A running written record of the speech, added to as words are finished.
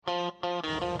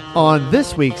On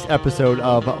this week's episode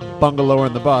of Bungalow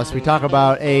and the Bus, we talk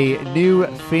about a new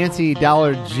fancy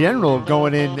Dollar General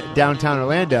going in downtown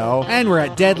Orlando. And we're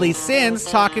at Deadly Sins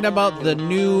talking about the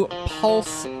new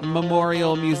Pulse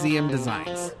Memorial Museum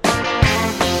designs.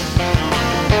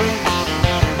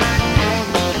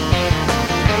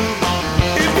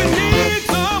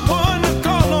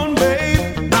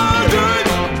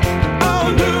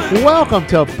 Welcome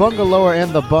to Bungalower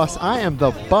and the Bus. I am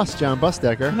the Bus, John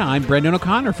Busdecker. And I'm Brendan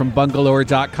O'Connor from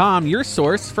Bungalower.com, your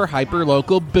source for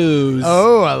hyper-local booze.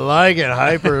 Oh, I like it.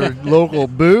 Hyper-local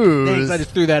booze. Thanks, I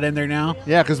just threw that in there now.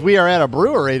 Yeah, because we are at a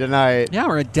brewery tonight. Yeah,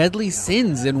 we're at Deadly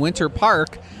Sins in Winter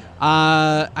Park.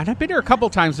 And I've been here a couple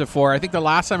times before. I think the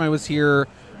last time I was here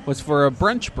was for a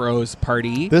Brunch Bros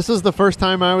party. This is the first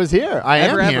time I was here. I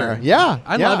am here. Yeah.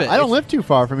 I love it. I don't live too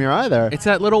far from here either. It's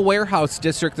that little warehouse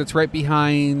district that's right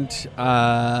behind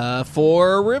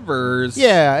Four Rivers.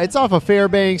 Yeah, it's off of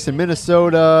Fairbanks in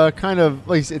Minnesota.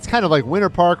 It's kind of like Winter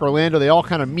Park, Orlando. They all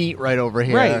kind of meet right over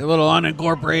here. Right, a little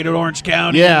unincorporated Orange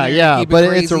County. Yeah, but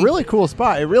it's a really cool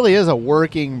spot. It really is a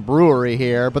working brewery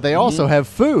here, but they also have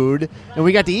food, and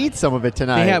we got to eat some of it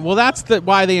tonight. Well, that's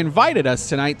why they invited us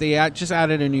tonight. They just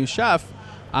added a new chef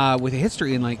with a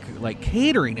history in like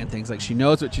catering and things. Like, she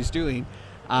knows what she's doing.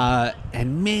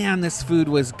 And man, this food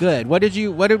was good. What did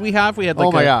we have? We had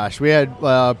oh my gosh, we had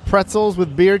pretzels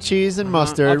with beer cheese and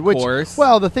mustard. Of course.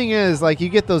 Well, the thing is, like, you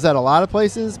get those at a lot of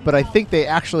places, but I think they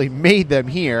actually made them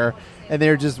here, and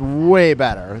they're just way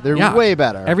better. They're way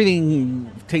better.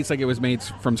 Everything tastes like it was made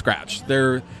from scratch.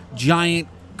 They're giant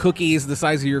cookies the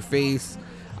size of your face.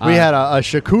 We had a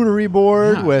charcuterie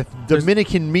board with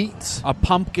Dominican meats. A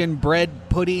pumpkin bread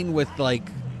pudding with, like,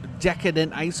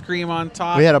 decadent ice cream on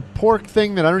top. We had a pork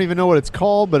thing that I don't even know what it's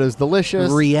called, but it was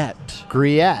delicious. Rillette.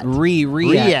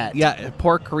 Rillette. Yeah,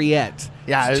 pork rillette.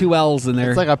 Yeah. There's two L's in there.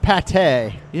 It's like a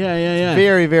pate. Yeah.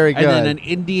 Very, very good. And then an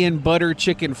Indian butter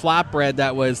chicken flatbread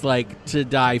that was, like, to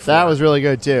die for. That was really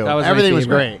good, too. Everything was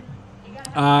great.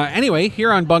 Anyway,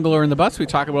 here on Bungalow in the Bus, we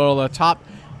talk about all the top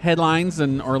headlines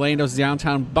in Orlando's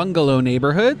downtown bungalow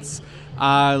neighborhoods,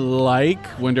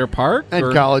 like Winter Park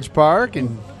and College Park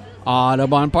and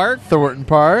Audubon Park, Thornton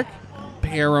Park,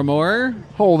 Paramore,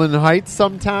 Holden Heights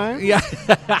sometimes. Yeah,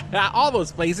 all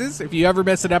those places. If you ever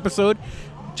miss an episode,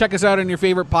 check us out in your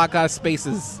favorite podcast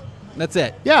spaces. That's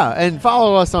it. Yeah, and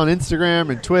follow us on Instagram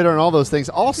and Twitter and all those things.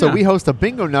 Also, we host a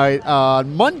bingo night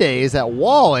on Mondays at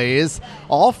Wally's,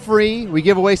 all free. We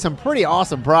give away some pretty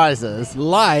awesome prizes.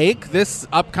 Like these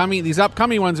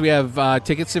upcoming ones, we have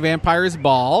tickets to Vampire's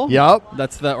Ball. Yep.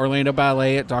 That's the Orlando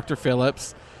Ballet at Dr.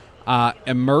 Phillips.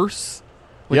 Immerse,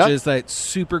 which is that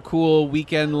super cool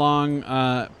weekend-long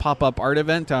pop-up art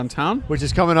event downtown. Which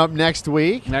is coming up next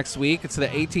week. It's the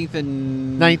 18th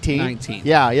and 19th.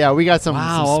 Yeah, we got some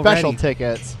special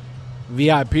tickets.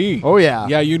 VIP. Oh, yeah.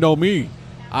 Yeah, you know me.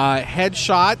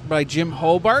 Headshot by Jim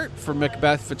Hobart from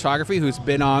Macbeth Photography, who's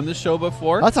been on the show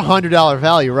before. That's a $100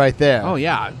 value right there. Oh,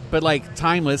 yeah. But, like,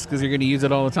 timeless because you're going to use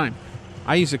it all the time.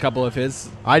 I used a couple of his.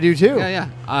 I do, too.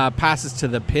 Yeah. Passes to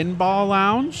the Pinball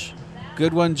Lounge.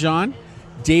 Good one, John.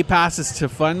 Day passes to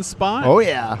Fun Spot. Oh,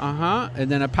 yeah. And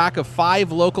then a pack of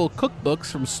 5 local cookbooks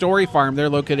from Story Farm. They're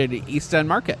located at East End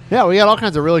Market. Yeah, we got all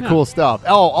kinds of really cool stuff.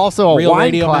 Oh, also a Real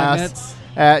wine radio class magnets.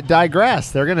 At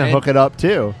Digress. They're going to hook it up,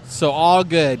 too. So all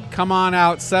good. Come on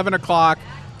out, 7 o'clock,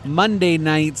 Monday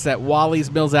nights at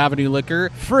Wally's Mills Avenue Liquor.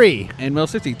 Free. In Mill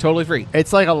City. Totally free.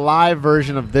 It's like a live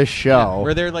version of this show. Yeah,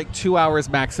 we're there like 2 hours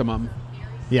maximum.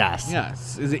 Yes.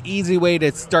 Yes. It's an easy way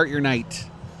to start your night.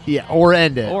 Yeah, or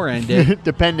end it.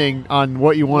 Depending on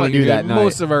what you want to do that night.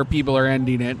 Most of our people are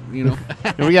ending it, you know.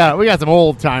 we got some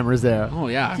old timers there. Oh,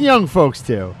 yeah. Young folks,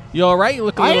 too. You all right? You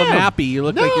look a little nappy. You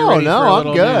look like you're ready for a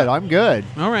little good. nap. I'm good.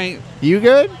 All right. You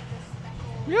good?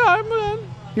 Yeah, I'm good.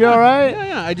 You all right?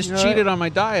 Yeah. I just cheated on my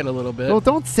diet a little bit. Well,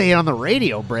 don't say it on the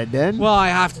radio, Brendan. Well, I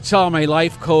have to tell my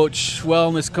life coach,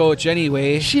 wellness coach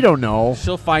anyway. She don't know.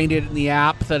 She'll find it in the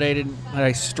app that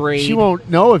I strayed. She won't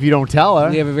know if you don't tell her.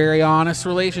 We have a very honest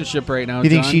relationship right now, You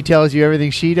think she tells you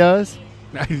everything she does?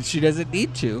 She doesn't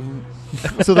need to.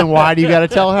 So then why do you got to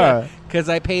tell her? Because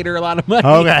I paid her a lot of money.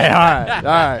 Okay, all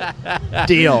right.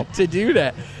 Deal. To do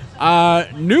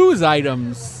that. News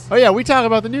items. Oh, yeah, we talk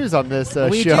about the news on this show.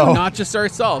 We do, not just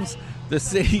ourselves. The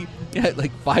city,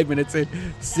 like 5 minutes in,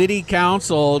 City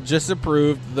Council just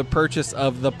approved the purchase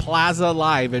of the Plaza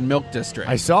Live in Milk District.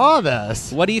 I saw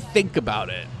this. What do you think about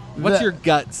it? What's your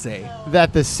gut say?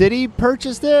 That the city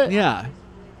purchased it? Yeah.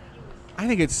 I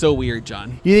think it's so weird,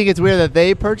 John. You think it's weird that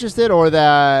they purchased it or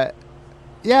that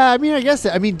Yeah, I mean, I guess.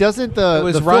 I mean, doesn't It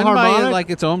was the run by Philharmonic- like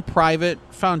its own private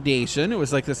foundation. It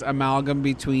was like this amalgam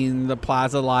between the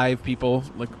Plaza Live people,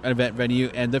 like an event venue,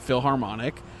 and the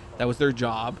Philharmonic. That was their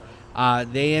job.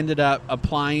 They ended up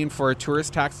applying for a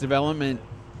tourist tax development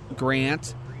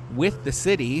grant with the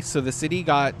city. So the city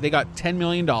got $10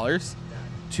 million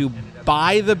to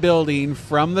buy the building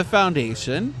from the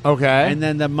foundation. Okay. And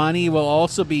then the money will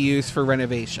also be used for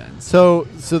renovations. So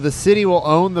the city will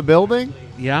own the building?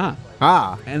 Yeah.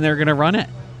 Ah, And they're going to run it.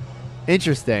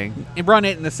 interesting. And run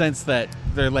it in the sense that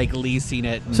they're like leasing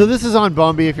it. And So this is on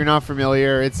Bumby, if you're not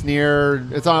familiar. It's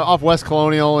off West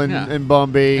Colonial and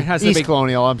Bumby. It has a East big-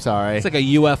 Colonial, I'm sorry. it's like a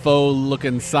UFO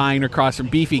looking sign across from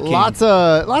Beefy King. Lots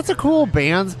of cool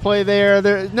bands play there.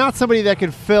 They're not somebody that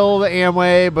could fill the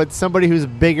Amway, but somebody who's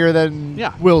bigger than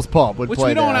Yeah. Will's Pub would which play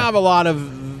we don't there. have a lot of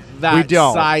We that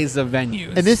don't. size of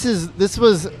venues. And this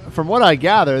was, from what I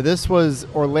gather, this was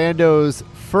Orlando's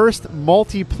first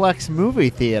multiplex movie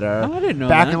theater. Oh, I didn't know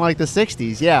back that. in like the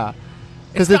 60s, yeah.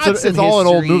 Because It's got it's some all an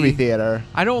old history. movie theater.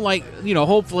 I don't like,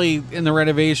 hopefully in the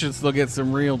renovations they'll get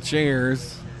some real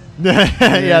chairs.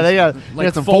 Yeah, they got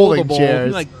some folding foldable,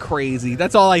 chairs. like crazy.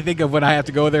 That's all I think of when I have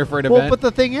to go there for an well, event. but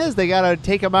the thing is, they got to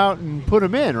take them out and put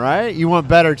them in, right? You want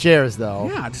better chairs,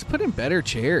 though. yeah, just put in better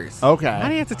chairs. Okay. Why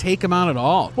do you have to take them out at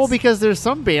all? Well, because there's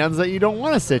some bands that you don't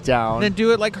want to sit down. then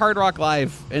do it like Hard Rock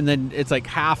Live, and then it's like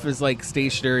half is like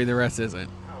stationary, the rest isn't.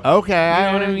 Okay, You know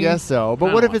I what I mean? guess so. I But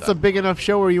don't what if want it's that. a big enough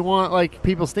show where you want like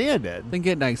people standing? Then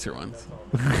get nicer ones.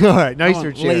 All right, I nicer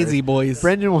want chairs. lazy boys.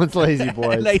 Brendan wants lazy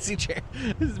boys. Lazy chair.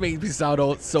 This makes me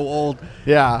sound so old.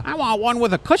 Yeah. I want one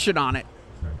with a cushion on it.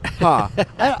 Huh.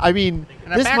 I mean,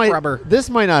 And a back rubber. this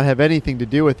might not have anything to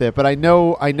do with it, but I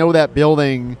know that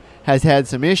building has had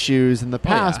some issues in the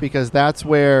past yeah. because that's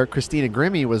where Christina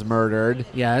Grimmie was murdered.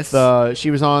 Yes.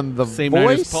 She was on The Same night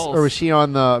as Voice, Pulse. or was she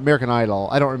on the American Idol?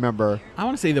 I don't remember. I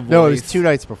want to say the voice. No, it was 2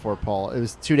 nights before Paul. It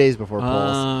was 2 days before Oh.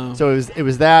 Pulse. So it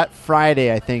was that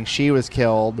Friday, I think, she was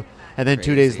killed, and then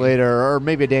 2 days Crazy. later, or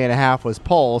maybe a day and a half, was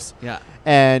Pulse. Yeah.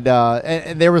 And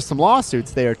there was some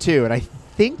lawsuits there too, and I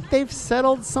think they've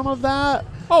settled some of that.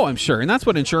 Oh, I'm sure, and that's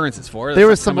what insurance is for. There That's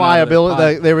was not some coming out of their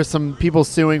liability. pot. There was some people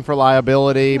suing for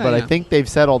liability, Yeah, but I yeah. think they've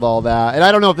settled all that. And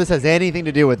I don't know if this has anything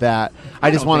to do with that.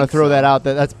 I just don't want to think throw so. that out.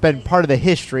 That's been part of the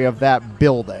history of that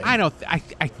building. I don't. I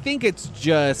think it's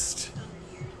just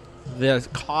the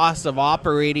cost of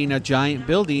operating a giant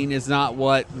building is not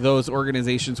what those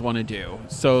organizations want to do.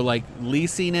 So, like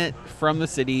leasing it from the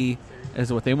city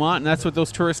is what they want, and that's what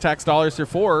those tourist tax dollars are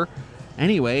for.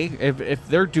 Anyway, if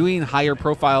they're doing higher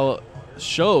profile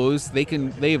shows,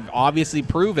 they've obviously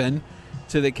proven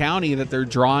to the county that they're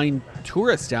drawing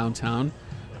tourists downtown.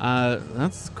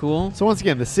 That's cool. So once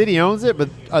again, the city owns it, but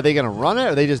are they going to run it,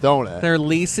 or they just own it? They're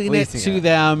leasing it Leasing to it.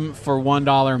 them for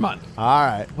 $1 a month, All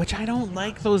right. which I don't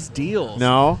like those deals.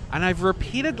 No, And I've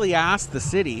repeatedly asked the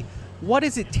city, what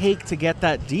does it take to get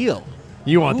that deal?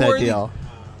 you want Who that are the- deal.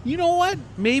 You know what?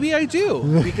 Maybe I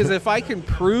do. Because if I can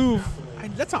prove,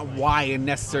 that's not why I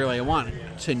necessarily want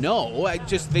to know.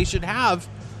 They should have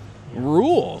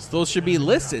rules. Those should be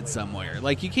listed somewhere.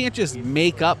 Like, you can't just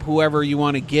make up whoever you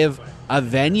want to give a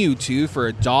venue to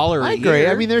for $1 a I agree.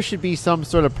 year. I mean, there should be some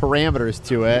sort of parameters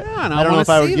to it. Yeah, and I don't know wanna if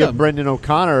I would see give them. Brendan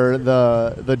O'Connor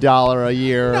the $1 a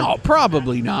year. No,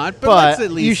 probably not. But, but let's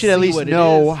at least you should at see least what it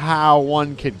know is. how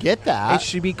one could get that. It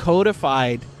should be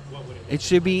codified. It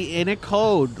should be in a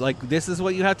code. Like, this is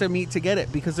what you have to meet to get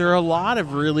it. Because there are a lot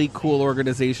of really cool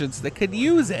organizations that could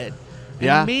use it. And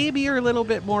Yeah. maybe are a little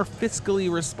bit more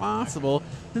fiscally responsible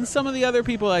than some of the other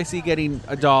people I see getting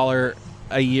 $1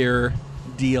 a year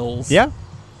deals. Yeah.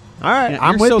 All right. Yeah,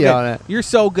 I'm you're with so you good. on it. You're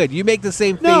so good. You make the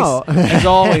same face No. as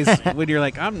always when you're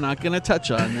like, I'm not going to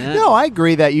touch on that. No, I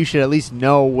agree that you should at least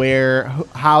know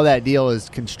how that deal is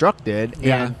constructed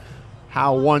Yeah. and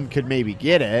how one could maybe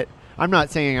get it. I'm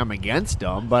not saying I'm against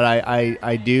them, but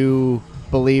I do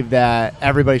believe that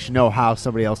everybody should know how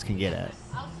somebody else can get it.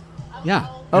 Yeah.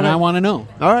 And Okay. I want to know.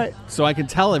 All right. So I can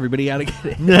tell everybody how to get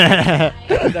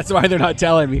it. That's why they're not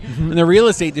telling me. And the real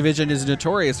estate division is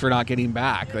notorious for not getting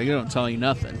back. Like, they don't tell you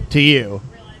nothing To you,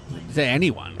 to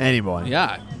anyone. anyone.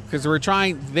 Yeah, because we're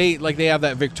trying. They have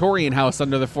that Victorian house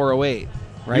under the 408,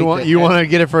 right? You want to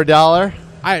get it for $1?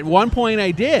 At one point, I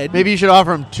did. Maybe you should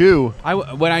offer him 2.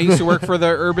 When I used to work for the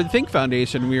Urban Think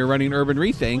Foundation, we were running Urban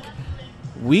Rethink.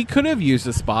 We could have used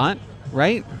a spot,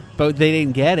 right? But they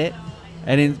didn't get it.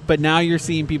 But now you're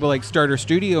seeing people like Starter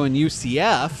Studio and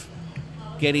UCF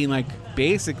getting like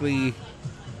basically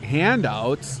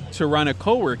handouts to run a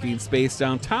co-working space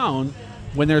downtown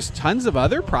when there's tons of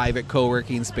other private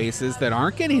co-working spaces that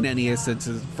aren't getting any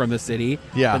assistance from the city.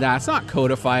 Yeah. But that's not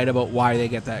codified about why they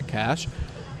get that cash.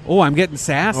 Oh, I'm getting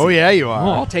sassy. Oh, yeah, you Oh,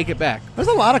 are. I'll take it back. There's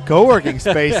a lot of co-working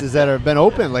spaces that have been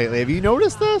open lately. Have you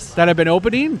noticed this? That have been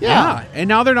opening? Yeah. And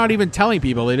now they're not even telling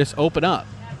people. They just open up.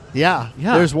 Yeah.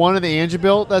 Yeah. There's one in the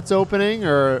Angebilt that's opening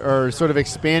or sort of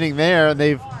expanding there. And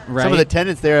some Right. of the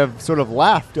tenants there have sort of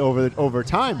left over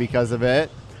time because of it.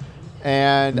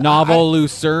 And Novel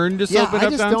Lucerne just Yeah, opened I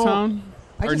up just don't- downtown?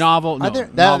 I Or just- Novel? No,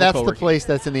 that's Novel the Co-working. place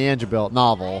that's in the Angebilt,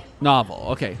 Novel. Novel,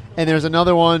 okay. And there's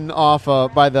another one off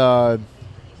by the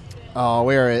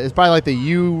where it's by like the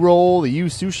U roll, the U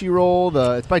sushi roll.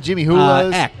 It's by Jimmy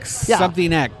Hula's. X. Yeah.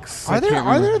 Something X. I Are there can't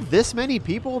remember. this many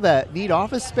people that need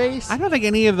office space? I don't think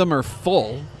any of them are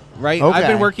full, right? Okay. I've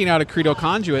been working out of Credo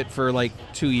Conduit for like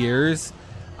 2 years.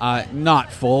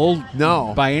 Not full.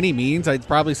 No. By any means. I'd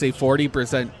probably say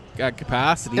 40%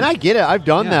 capacity. And I get it. I've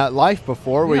done Yeah. that life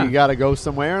before where Yeah. you got to go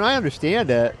somewhere, and I understand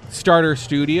it. Starter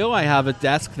Studio, I have a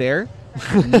desk there.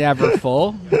 Never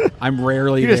full. I'm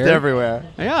rarely You're there. just everywhere.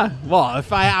 Yeah. Well,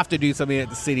 if I have to do something at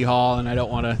the City Hall and I don't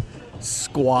want to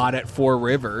squat at Four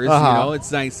Rivers, Uh-huh.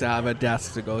 it's nice to have a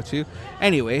desk to go to.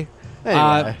 Anyway.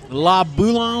 Anyway. La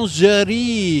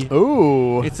Boulangerie.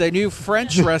 Ooh. It's a new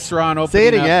French restaurant opening Say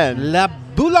it up. again. La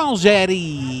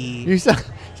Boulangerie. You sound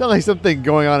like something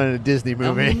going on in a Disney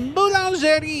movie.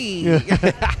 Boulangerie.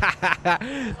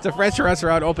 It's a French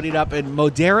restaurant opening up in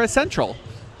Modera Central.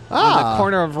 On the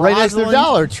corner of right next to the Roslyn.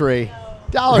 Dollar Tree.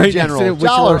 Dollar Right next to General. it, which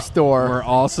Dollar we're Store.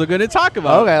 also going to talk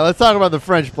about. Okay, let's talk about the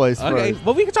French place Okay. first.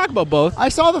 Well, we can talk about both. I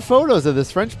saw the photos of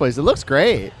this French place. It looks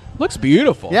great. Looks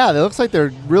beautiful. Yeah, it looks like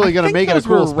they're really going to make it a those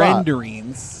cool were spot.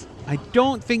 renderings. I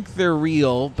don't think they're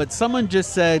real, but someone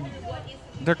just said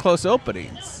they're close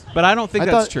openings. But I don't think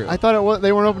that's true. I thought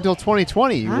they weren't open until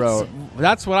 2020. You wrote.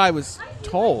 That's what I was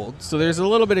told. So there's a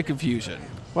little bit of confusion.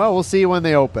 Well, we'll see when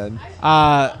they open.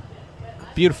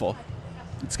 Beautiful.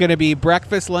 It's going to be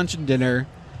breakfast, lunch, and dinner.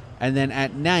 And then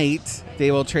at night,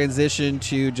 they will transition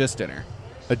to just dinner.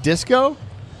 A disco?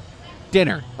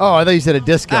 Dinner. Oh, I thought you said a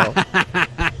disco.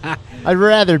 I'd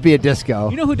rather be a disco.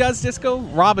 You know who does disco?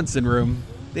 Robinson Room.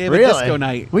 They have Really? a disco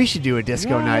night. We should do a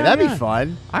disco Yeah, night. yeah, That'd yeah. be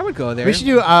fun. I would go there. We should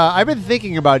do. I've been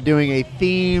thinking about doing a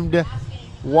themed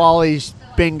Wally's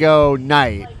bingo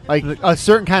night, like a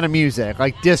certain kind of music,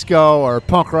 like disco or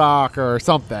punk rock or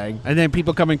something. And then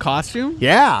people come in costume?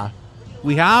 Yeah.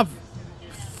 We have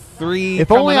 3 If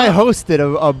coming only I up. hosted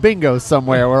a bingo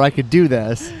somewhere where I could do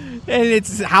this. And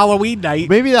it's Halloween night.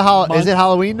 Maybe is Month. it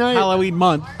Halloween night? Halloween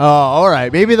month. Oh, all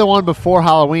right. Maybe the one before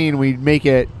Halloween we'd make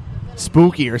it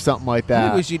spooky or something like I think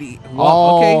that. we should eat.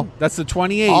 All- Well, okay, that's the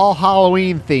 28th. All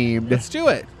Halloween themed. Let's do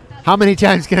it. How many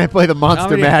times can I play the Monster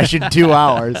many- Mash in 2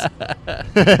 hours?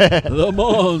 The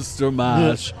Monster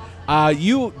Mash.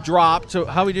 You dropped. So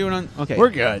how are we doing on? Okay,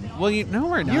 We're good. Well, no,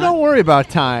 we're not. You don't worry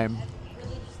about time.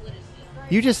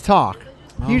 You just talk.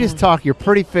 You just talk your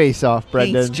pretty face off,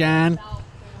 Brendan. Thanks, John.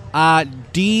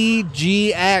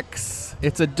 DGX.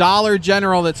 It's a Dollar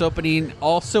General that's opening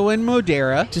also in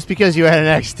Modera. Just because you had an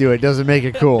X to it doesn't make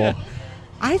it cool.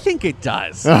 I think it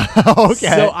does. Okay.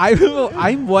 So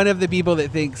I'm one of the people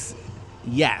that thinks,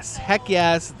 yes, heck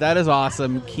yes, that is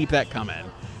awesome. Keep that coming.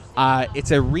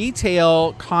 It's a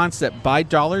retail concept by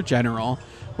Dollar General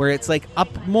where it's like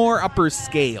more upper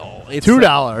scale. It's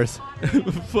 $2.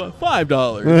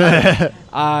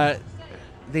 $5.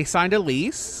 They signed a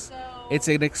lease. It's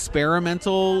an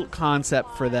experimental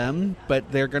concept for them,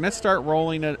 but they're going to start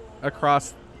rolling it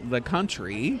across the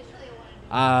country.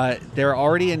 They're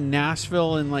already in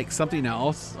Nashville and like something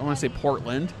else. I want to say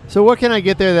Portland. So what can I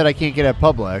get there that I can't get at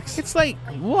Publix? It's like,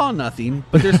 well, nothing,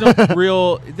 but there's no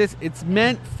real. It's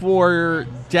meant for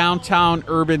downtown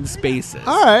urban spaces.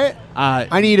 All right.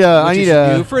 I need Which is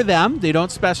a new for them. They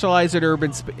don't specialize in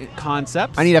urban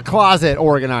concepts. I need a closet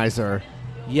organizer.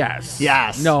 Yes.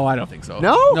 Yes. No, I don't think so.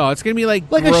 No? No, it's gonna be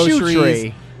like Like a shoe groceries.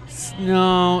 tray.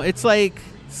 No, it's like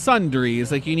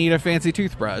sundries. Like you need a fancy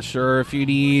toothbrush, or if you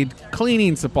need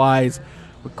cleaning supplies,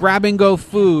 grab and go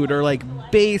food, or like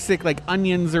basic like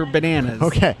onions or bananas.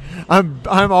 Okay. I'm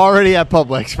already at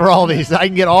Publix for all these. I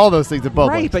can get all those things at Publix.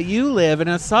 Right, but you live in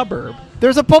a suburb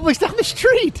There's a Publix down the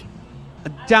street.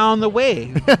 down the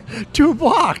way. 2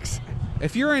 blocks.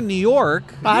 If you're in New York,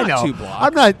 I not know. 2 blocks.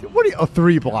 I'm not. What are you? Oh,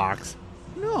 3 blocks.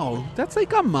 No, that's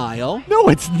like a mile No,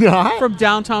 it's not. from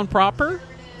downtown proper.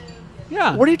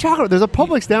 Yeah. What are you talking about? There's a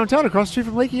Publix downtown across the street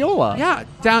from Lake Eola. Yeah,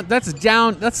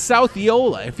 that's South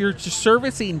Eola. If you're just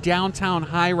servicing downtown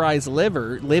high-rise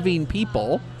living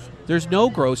people, there's no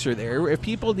grocer there. If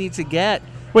people need to get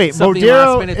Wait, something last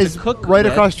Modero minute is to cook right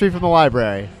with, across the street from the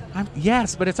library.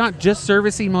 yes, but it's not just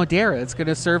servicing Modera. It's going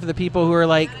to serve the people who are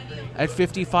like at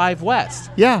 55 West,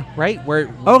 Yeah. right? Where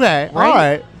Okay. All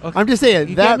right. Okay. I'm just saying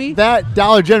You get me? that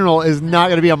Dollar General is not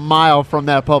going to be a mile from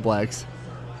that Publix.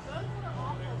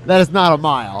 That is not a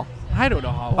mile. I don't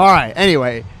know how. All right.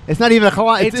 Anyway, it's not even a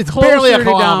kilometer. It's closer barely a to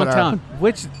kilometer. downtown.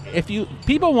 Which, if you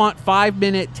people want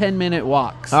 5-minute, 10-minute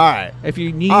walks. All right. If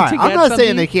you need All right. to get I'm not saying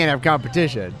something, they can't have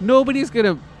competition. Nobody's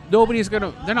gonna.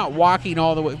 They're not walking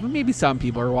all the way. Well, maybe some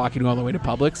people are walking all the way to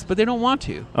Publix, but they don't want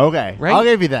to. Okay. Right? I'll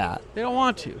give you that. They don't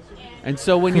want to. And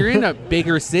so when you're in a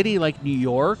bigger city like New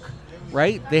York,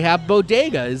 right? They have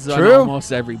bodegas on True.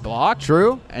 almost every block.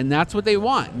 True. And that's what they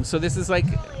want. And so this is like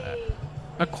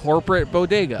a corporate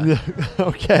bodega,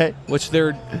 Okay. which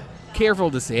they're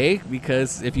careful to say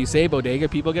because if you say bodega,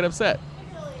 people get upset.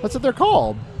 That's what they're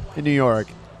called in New York.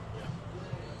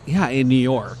 Yeah, in New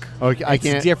York. Okay, I It's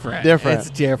can't. different. Different. It's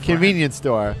different. Convenience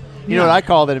store. You know Yeah. what I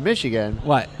called it in Michigan?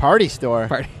 What? Party store.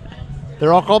 Party.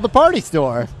 They're all called the party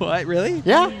store. What? Really?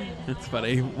 Yeah. That's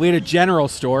funny. We had a general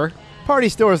store. Party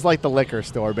store is like the liquor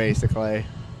store, basically.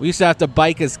 We used to have to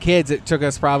bike as kids. It took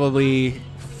us probably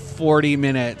 40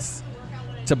 minutes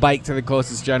to bike to the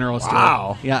closest general store.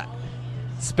 Wow. Yeah.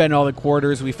 Spend all the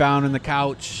quarters we found in the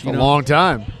couch. A long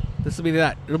time. This will be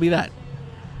that. It'll be that.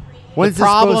 When's The this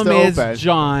problem supposed is, to open?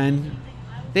 John,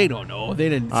 they don't know. They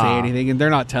didn't say Ah. anything, and they're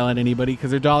not telling anybody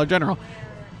because they're Dollar General.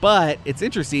 But it's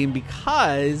interesting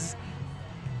because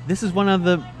this is one of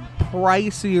the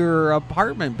pricier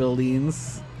apartment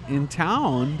buildings in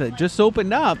town that just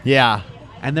opened up, Yeah.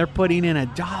 and they're putting in a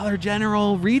Dollar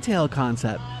General retail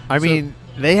concept. I So- mean,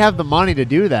 they have the money to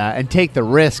do that and take the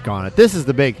risk on it. This is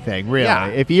the big thing, really. Yeah.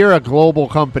 If you're a global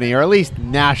company, or at least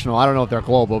national, I don't know if they're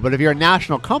global, but if you're a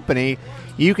national company,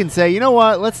 you can say, you know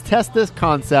what, let's test this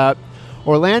concept.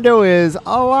 Orlando is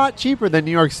a lot cheaper than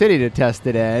New York City to test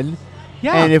it in.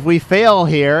 Yeah. And if we fail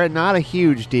here, not a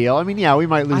huge deal. I mean, yeah, we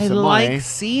might lose I some like money.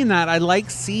 seeing that. I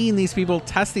like seeing these people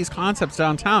test these concepts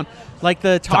downtown, like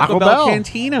the Taco Taco Bell Bell.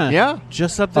 Cantina. Yeah.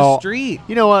 just up the Oh, street.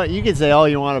 You know what? You can say all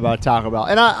you want about Taco Bell.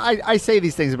 And I say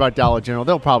these things about Dollar General.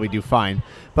 They'll probably do fine.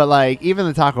 But, like, even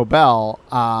the Taco Bell,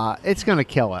 it's going to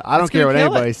kill it. I don't It's care gonna what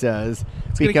kill anybody it. says.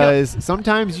 gonna kill Because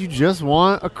sometimes you just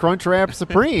want a Crunchwrap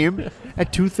Supreme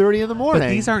at 2:30 in the morning. But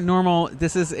these aren't normal.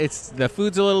 It's the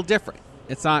food's a little different.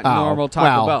 It's not Oh, normal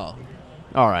Taco well, Bell.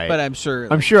 All right. But I'm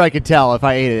sure I could tell if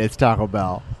I ate it, it's Taco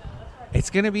Bell. it's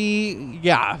gonna be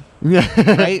right.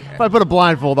 If I put a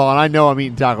blindfold on, I know I'm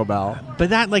eating Taco Bell.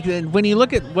 But that when you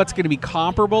look at what's going to be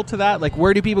comparable to that, like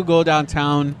where do people go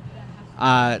downtown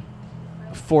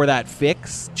for that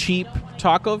cheap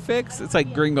taco fix? It's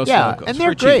like Gringos Yeah, Locos and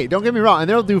they're for cheap. great. Don't get me wrong, and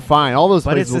they'll do fine. All those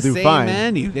But it's places the will do same fine.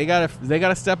 menu. They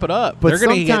gotta step it up. But They're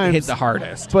gonna hit sometimes- the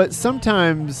hardest. But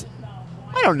sometimes,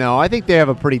 I don't know. I think they have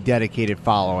a pretty dedicated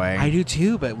following. I do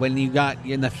too. But when you got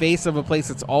in the face of a place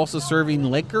that's also serving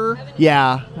liquor,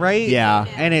 Yeah. right? Yeah.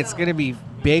 And it's going to be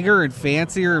bigger and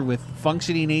fancier with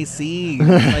functioning AC.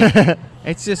 Like,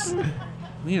 it's just,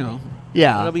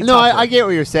 Yeah. It'll be No, tougher. I get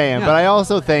what you're saying, Yeah. but I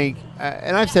also think,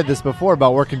 and I've said this before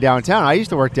about working downtown. I used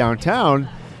to work downtown,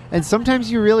 and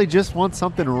sometimes you really just want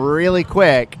something really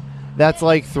quick. That's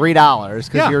like $3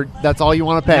 because Yeah. that's all you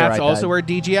want to pay. that's right also then. where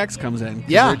DGX comes in. 'cause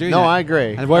Yeah. they're doing No, that. I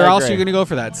agree. And where I else are agree. you going to go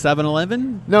for that?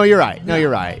 7-Eleven? No, you're right. No, Yeah. you're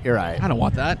right. You're right. I don't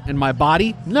want that in my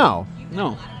body. No.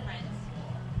 No.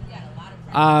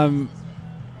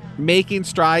 Making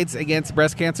Strides Against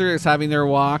Breast Cancer is having their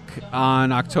walk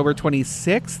on October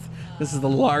 26th. This is the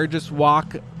largest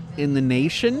walk in the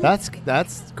nation. That's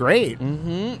great.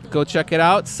 Go check it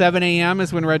out. 7 a.m.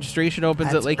 is when registration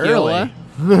opens That's at Lake early.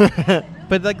 Eola.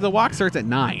 But like the walk starts at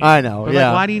 9. I know, But yeah.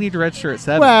 like, why do you need to register at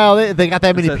 7? Well, they got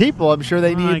that many It's a- people. I'm sure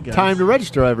they I need guess. time to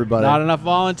register everybody. Not enough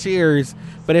volunteers.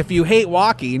 But if you hate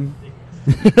walking,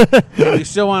 and you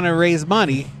still want to raise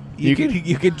money, you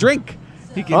could drink.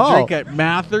 You can Oh. drink at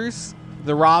Mathers,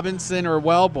 the Robinson, or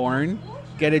Wellborn.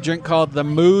 Get a drink called the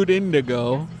Mood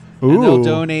Indigo. And they'll Ooh.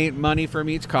 donate money from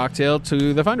each cocktail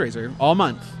to the fundraiser all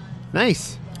month.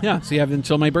 Nice. Yeah, so you have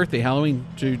until my birthday, Halloween,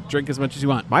 to drink as much as you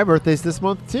want. My birthday's this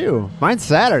month too. Mine's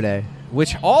Saturday.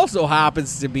 Which also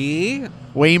happens to be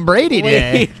Wayne Brady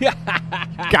Day.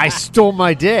 Guy stole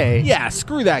my day. Yeah,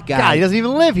 screw that guy. God, he doesn't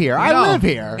even live here. I No. live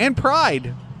here. And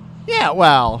Pride. Yeah,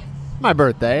 well, my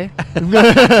birthday.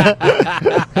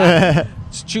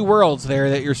 It's two worlds there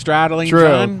that you're straddling, True.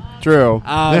 John. True.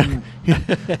 Um,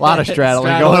 A lot of straddling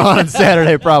straddling. going on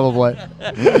Saturday, probably.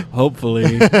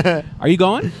 hopefully. Are you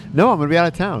going? No, I'm going to be out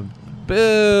of town.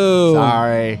 Boo.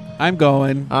 Sorry. I'm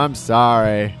going. I'm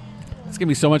sorry. It's going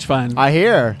to be so much fun. I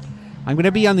hear. I'm going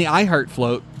to be on the iHeart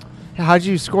float. How'd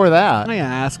you score that? I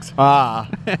asked. Ah.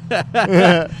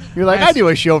 You're like, I do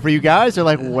a show for you guys. They're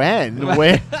like, when?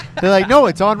 They're like, no,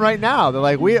 it's on right now. They're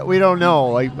like, we don't know.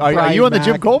 Like, are you on the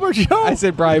Jim Colbert show? I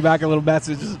sent Brian back a little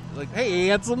message, just like, hey,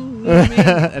 handsome. You know what I mean?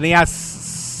 And he asked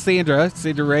Sandra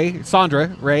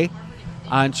Ray,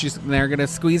 and they're going to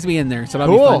squeeze me in there. So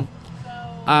that'll Cool. be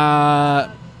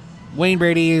fun. Wayne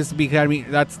Brady is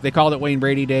they called it Wayne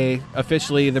Brady Day.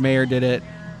 Officially, the mayor did it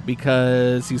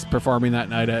because he's performing that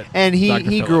night at And he Dr.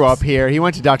 grew Phillips. up here. He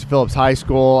went to Dr. Phillips High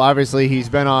School. Obviously, he's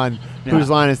been on Whose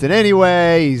Line Is It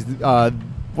Anyway? He's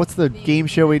what's the game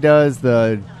show he does?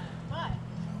 I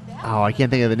can't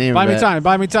think of the name Buy of me it. time.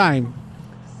 Buy me time.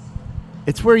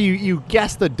 It's where you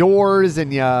guess the doors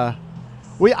and I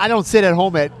don't sit at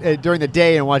home during the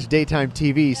day and watch daytime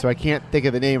TV, so I can't think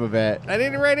of the name of it. I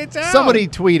didn't write it down. Somebody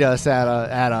tweet us at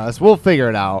us. We'll figure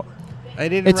it out. I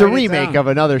didn't. It's a write it remake down. of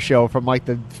another show from like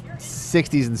the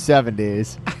 60s and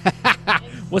 70s.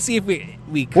 We'll see if we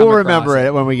We'll remember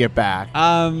it when we get back.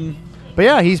 Um, But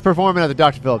yeah, he's performing at the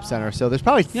Dr. Phillips Center, so there's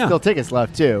probably still tickets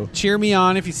left too. cheer me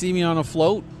on if you see me on a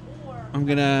float. I'm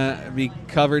gonna be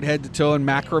covered head to toe in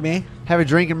macrame Have a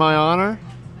drink in my honor?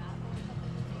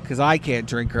 because I can't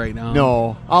drink right now.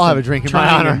 No, I'll have a drink in my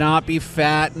Trying to honor. not be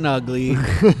fat and ugly.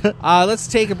 Let's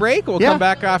take a break. We'll Yeah. come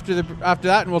back after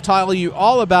that, and we'll tell you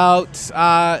all about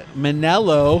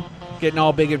Manello getting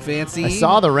all big and fancy. I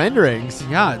saw the renderings.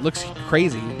 Yeah, it looks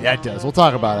crazy. Yeah, it does. We'll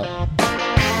talk about it.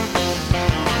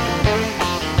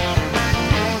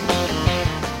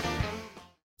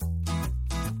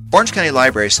 Orange County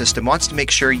Library System wants to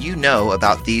make sure you know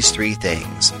about these three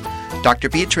things. Dr.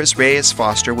 Beatriz Reyes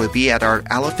Foster will be at our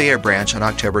Alafaya branch on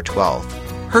October 12th.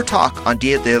 Her talk on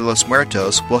Dia de los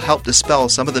Muertos will help dispel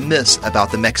some of the myths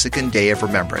about the Mexican Day of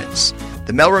Remembrance.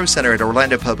 The Melrose Center at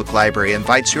Orlando Public Library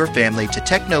invites your family to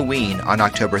Techno-Ween on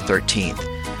October 13th.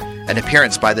 An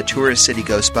appearance by the Tourist City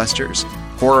Ghostbusters,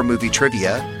 horror movie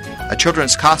trivia, a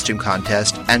children's costume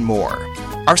contest, and more.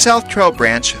 Our South Trail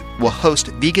branch will host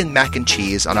vegan mac and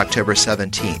cheese on October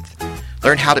 17th.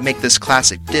 Learn how to make this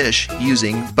classic dish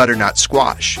using butternut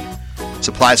squash.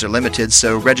 Supplies are limited,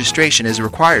 so registration is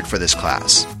required for this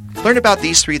class. Learn about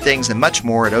these three things and much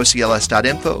more at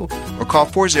ocls.info or call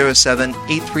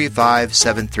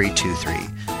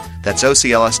 407-835-7323. That's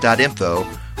ocls.info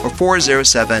or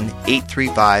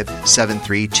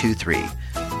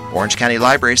 407-835-7323. Orange County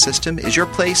Library System is your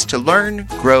place to learn,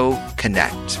 grow,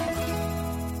 connect.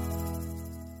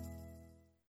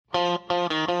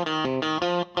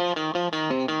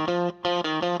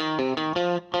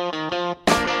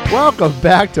 Welcome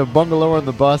back to Bungalow on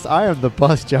the Bus. I am the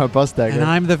bus, John Bustegger. And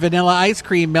I'm the vanilla ice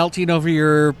cream melting over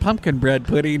your pumpkin bread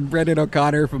pudding, Brendan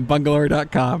O'Connor from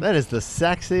bungalow.com. That is the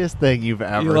sexiest thing you've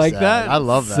ever You like said. that? I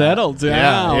love that. Settle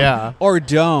down. Yeah. Or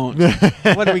don't.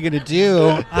 What are we going to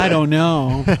do? I don't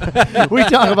know. We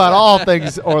talk about all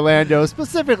things Orlando,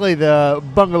 specifically the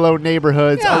bungalow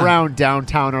neighborhoods Yeah. around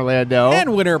downtown Orlando.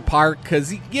 And Winter Park,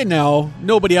 because,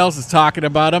 nobody else is talking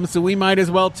about them, so we might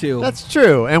as well, too. That's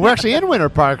true. And we're actually in Winter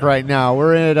Park right now.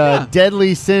 We're at Yeah.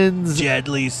 Deadly Sins,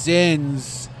 Deadly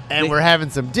Sins. and we're having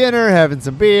some dinner, having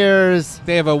some beers.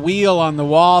 They have a wheel on the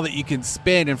wall that you can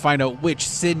spin and find out which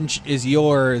sin is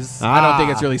yours. I don't think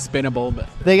it's really spinnable, but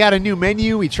They got a new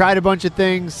menu. We tried a bunch of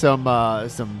things. Some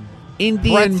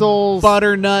Indian pretzels.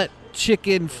 butternut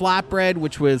chicken flatbread,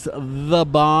 which was the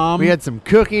bomb. We had some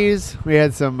cookies. We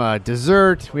had some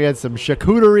dessert. We had some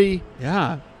charcuterie.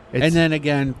 Yeah. It's- And then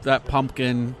again, that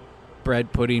pumpkin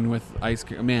bread pudding with ice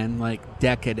cream. Man, like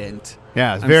decadent.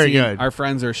 Yeah, it's I'm very seeing good. Our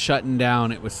friends are shutting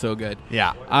down. It was so good.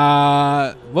 Yeah.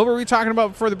 What were we talking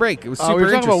about before the break? It was super We were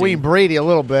talking about interesting. Wayne Brady a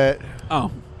little bit. Oh,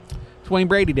 it's Wayne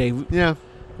Brady Day. Yeah.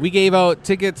 We gave out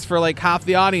tickets for like half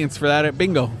the audience for that at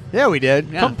bingo. Yeah, we did.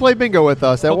 Yeah. Come play bingo with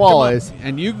us at Come on. Wally's.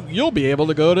 And you'll be able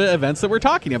to go to events that we're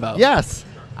talking about. Yes.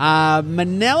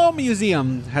 Manello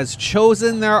Museum has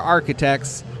chosen their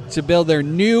architects to build their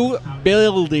new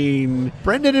building.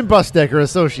 Brendan and Busdecker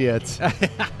Associates.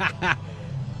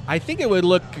 I think it would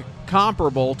look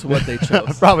comparable to what they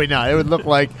chose. Probably not. It would look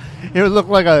like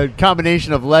a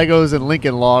combination of Legos and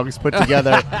Lincoln Logs put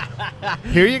together.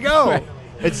 Here you go.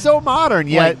 It's so modern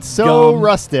yet Like so gum.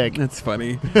 rustic. That's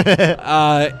funny.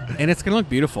 And it's going to look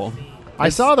beautiful. I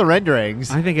saw the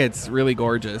renderings. I think it's really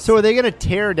gorgeous. So are they going to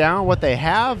tear down what they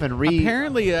have and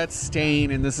Apparently that's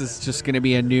staying, and this is just going to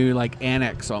be a new like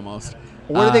annex almost.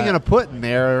 What are they going to put in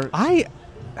there? I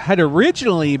had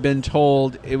originally been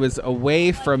told it was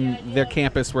away from their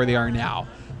campus where they are now,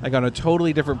 like on a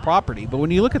totally different property. But when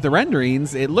you look at the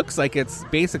renderings, it looks like it's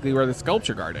basically where the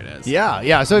sculpture garden is.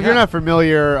 Yeah. So if you're not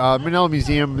familiar, Manila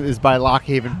Museum is by Lock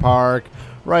Haven Park,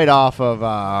 right off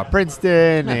of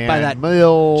Princeton and By that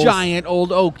Mills. giant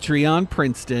old oak tree on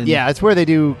Princeton. Yeah, it's where they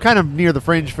do kind of near the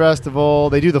Fringe Festival.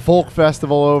 They do the Folk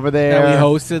Festival over there. That we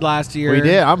hosted last year. We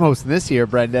did. I'm hosting this year,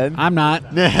 Brendan. I'm not.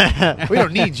 We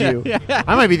don't need you.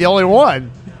 I might be the only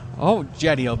one. Oh,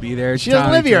 Jetty will be there. She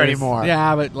doesn't live here anymore.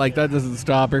 Yeah, but like that doesn't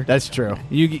stop her. That's true.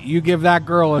 You give that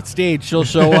girl a stage, she'll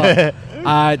show up.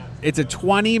 It's a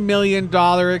 $20 million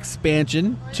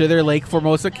expansion to their Lake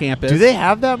Formosa campus. Do they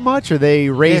have that much, or are they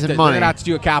raising They're money? going to have to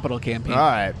do a capital campaign. All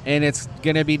right. And it's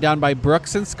going to be done by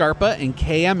Brooks and Scarpa and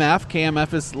KMF.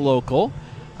 KMF is local.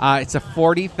 It's a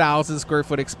 40,000 square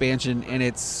foot expansion, and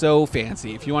it's so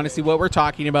fancy. If you want to see what we're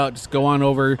talking about, just go on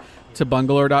over to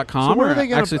bungalow.com. So what are they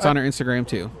gonna- Actually, it's on our Instagram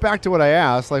too. Back to what I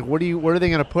asked. Like, what are they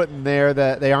going to put in there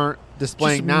that they aren't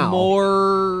displaying Just now?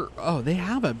 more. Oh, they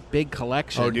have a big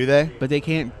collection. Oh, do they? But they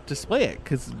can't display it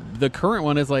because the current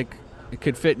one is like it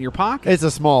could fit in your pocket. It's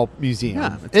a small museum.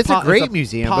 Yeah, it's a great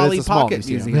museum, but Polly it's a small Pocket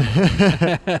museum.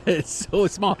 It's so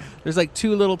small. There's like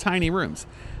 2 little tiny rooms.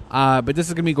 But this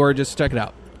is going to be gorgeous. Check it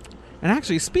out. And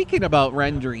actually, speaking about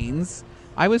renderings,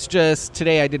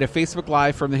 today I did a Facebook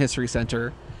Live from the History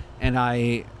Center, and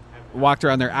I walked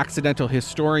around their Accidental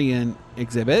Historian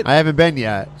exhibit. I haven't been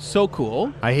yet. So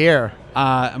cool. I hear.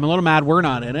 I'm a little mad we're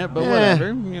not in it, but Eh.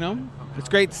 whatever. It's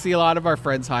great to see a lot of our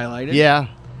friends highlighted. Yeah.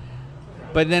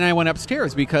 But then I went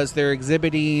upstairs because they're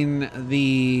exhibiting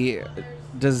the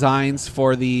designs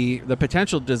for the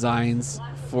potential designs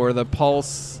for the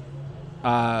Pulse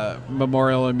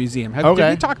Memorial and Museum. Did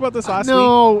we talk about this last week?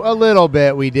 No, a little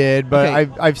bit we did, but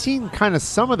Okay. I've seen kind of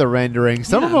some of the renderings.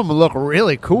 Some of Yeah. them look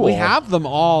really cool. We have them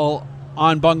all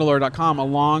on bungalow.com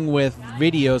along with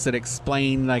videos that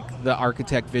explain like the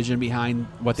architect vision behind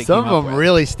what they some came up of them with.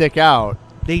 really stick out.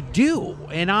 They do.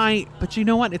 But you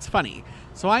know what? It's funny.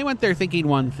 So I went there thinking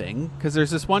one thing because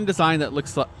there's this one design that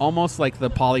looks almost like the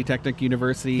Polytechnic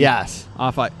University Yes.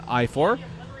 off I-4.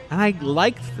 And I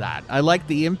liked that. I liked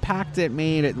the impact it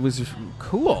made. It was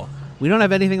cool. We don't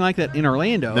have anything like that in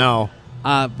Orlando. No.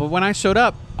 But when I showed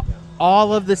up,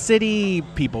 all of the city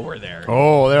people were there.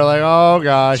 Oh, they're like, oh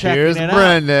gosh, Checking here's it out.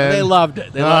 Brendan. They loved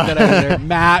it. They loved that I was there.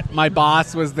 Matt, my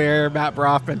boss, was there. Matt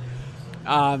Brofman.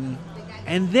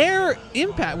 And their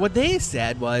impact, what they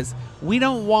said was, we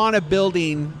don't want a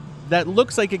building that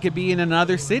looks like it could be in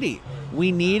another city.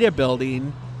 We need a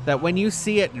building that when you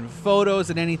see it in photos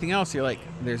and anything else, you're like,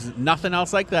 there's nothing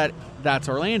else like that. That's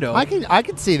Orlando. I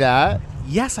can see that.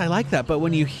 Yes, I like that. But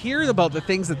when you hear about the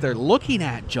things that they're looking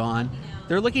at, John,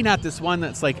 they're looking at this one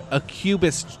that's like a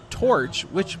cubist torch,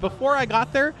 which before I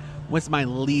got there was my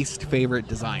least favorite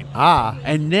design. Ah.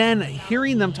 And then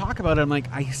hearing them talk about it, I'm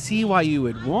like, I see why you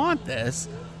would want this,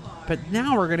 but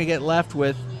now we're going to get left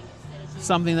with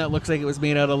something that looks like it was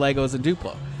made out of Legos and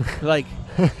Duplo. Like,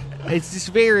 it's just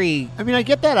very... I mean, I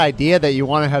get that idea that you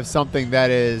want to have something that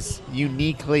is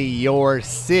uniquely your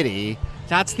city.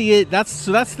 That's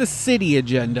the city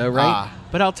agenda, right? Ah.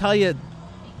 But I'll tell you,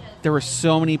 there were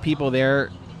so many people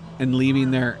there and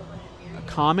leaving their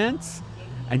comments,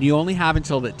 and you only have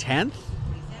until the 10th,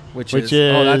 which is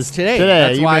that's today.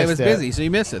 That's You why it missed was busy. So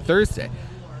you missed it Thursday.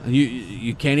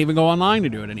 You can't even go online to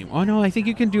do it anymore. Oh no, I think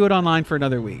you can do it online for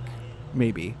another week,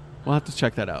 maybe. We'll have to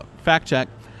check that out. Fact check.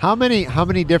 How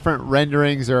many different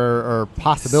renderings or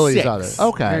possibilities 6. are there?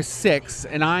 Okay. There's 6,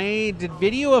 and I did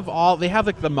video of all. They have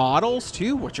like the models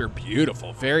too, which are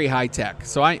beautiful, very high tech.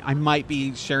 So I might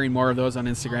be sharing more of those on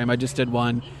Instagram. I just did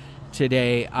one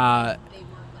today, but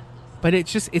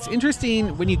it's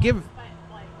interesting when you give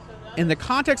in the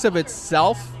context of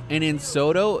itself and in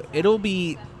Soto, it'll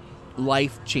be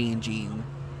life-changing.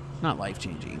 Not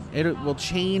life-changing. It will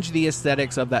change the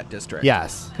aesthetics of that district.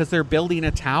 Yes. Because they're building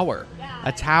a tower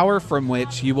from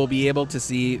which you will be able to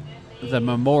see the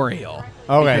memorial.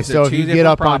 Okay, Because so they're if two you get different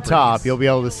up on top, properties. you'll be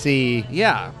able to see.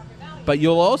 Yeah, but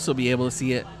you'll also be able to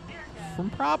see it from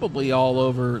probably all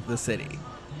over the city.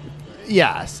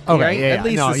 Yes. Okay. Right? Yeah, At yeah.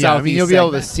 least No, the yeah. I mean, you'll be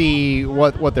able to southeast see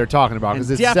what they're talking about because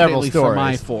And it's several definitely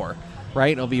stories. from I-4,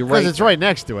 right? It'll be right Because it's right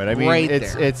next to it. I mean, Right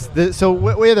it's there. it's the, so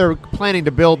where they're planning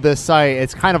to build this site.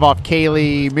 It's kind of off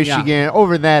Cayley, Michigan,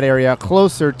 over in that area,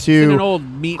 closer to It's in an old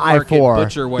meat market I-4.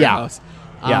 butcher warehouse.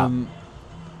 Yeah.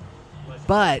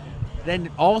 But then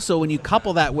also when you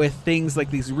couple that with things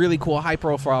like these really cool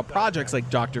high-profile projects like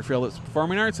Dr. Phillips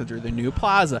Performing Arts Center, the new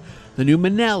plaza, the new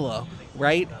Manila,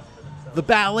 right? The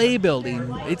ballet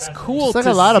building. It's cool It's like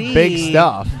to a lot of see big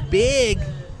stuff. Big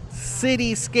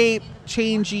cityscape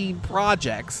changing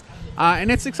projects. And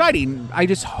it's exciting. I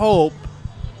just hope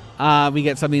we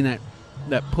get something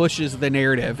that pushes the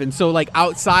narrative. And so like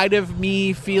outside of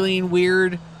me feeling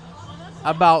weird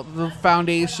about the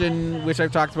foundation, which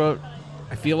I've talked about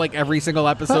I feel like every single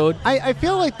episode. I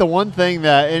feel like the one thing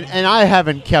that, and I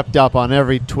haven't kept up on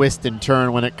every twist and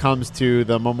turn when it comes to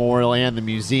the memorial and the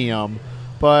museum,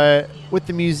 but with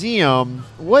the museum,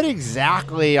 what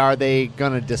exactly are they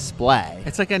going to display?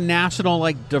 It's like a national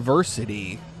like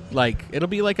diversity. Like it'll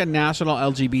be like a national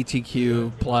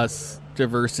LGBTQ plus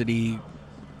diversity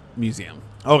museum.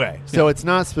 Okay, so it's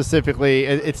not specifically.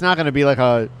 It's not going to be like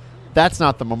a. That's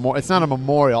not the memorial. It's not a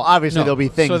memorial. Obviously, No. there'll be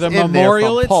things. So the in there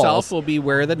memorial from Pulse. itself will be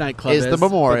where the nightclub Is the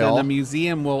memorial. But then the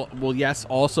museum will yes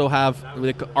also have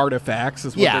like artifacts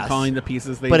is what Yes. they're calling the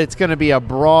pieces. But it's going to be a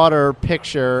broader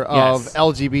picture of Yes.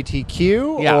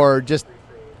 LGBTQ Yeah. or just.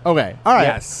 Okay, all right,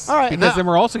 yes, all right. because then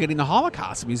we're also getting the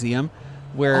Holocaust Museum,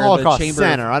 where Holocaust the chamber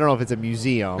Center. I don't know if it's a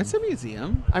museum. It's a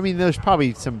museum. I mean, there's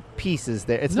probably some pieces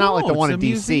there. It's not like the No, one it's in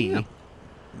a DC. museum.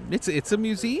 It's a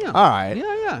museum. All right.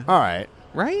 Yeah. All right.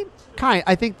 Right.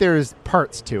 I think there's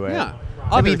parts to it. Yeah.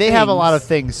 I mean, Other they have a lot of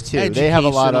things, things too. They have a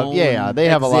lot of educational They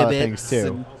have a lot of exhibits things too.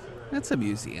 and- That's a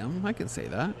museum. I can say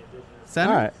that. All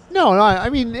Center. right. No. I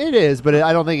mean, it is, but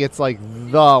I don't think it's like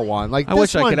the one. Like I this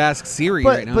wish I one- could ask Siri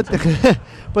But right now.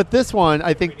 but this one,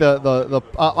 I think the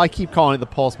I keep calling it the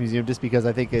Pulse Museum just because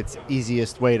I think it's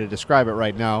easiest way to describe it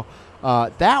right now.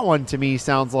 That one to me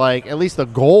sounds like at least the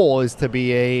goal is to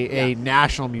be a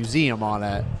national museum on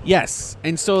it. Yes,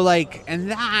 and so and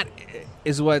that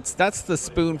is that's the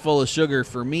spoonful of sugar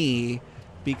for me,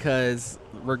 because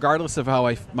regardless of how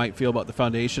I might feel about the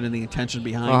foundation and the intention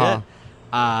behind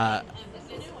it,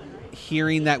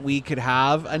 hearing that we could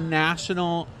have a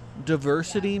national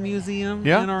diversity museum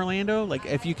Yeah. in Orlando, like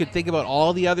if you could think about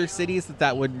all the other cities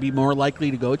that would be more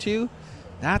likely to go to,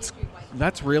 that's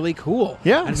really cool.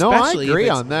 Yeah, And no, I especially agree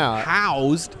if it's on that.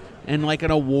 Housed in like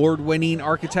an award-winning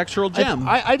architectural gem.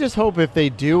 I just hope if they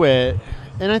do it,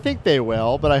 and I think they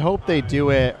will, but I hope they do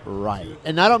it right.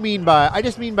 And I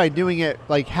just mean by doing it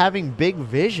like having big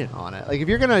vision on it. Like if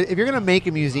you're gonna make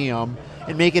a museum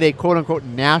and make it a quote unquote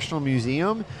national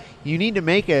museum, you need to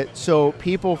make it so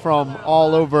people from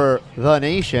all over the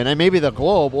nation and maybe the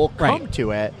globe will come Right.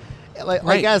 to it, like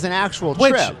Right. as an actual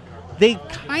Which trip. they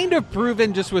kind of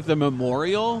proven just with the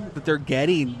memorial that they're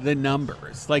getting the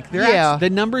numbers. Like Yeah. the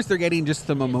numbers they're getting just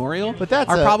the memorial But that's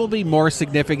are a- probably more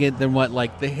significant than what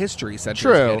like the history center is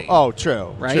True. getting. Oh,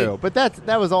 true. Right? True. But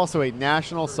that was also a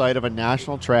national site of a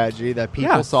national tragedy that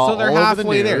people saw so they're all over the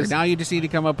halfway there. news. Now you just need to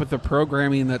come up with the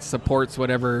programming that supports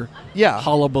whatever Yeah.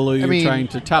 hullabaloo you're trying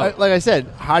to tout. Like I said,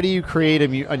 how do you create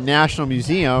a national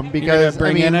museum? Because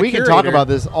bring in a we can talk curator. about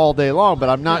this all day long, but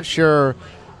I'm not sure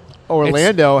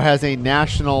Orlando has a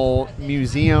national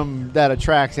museum that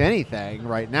attracts anything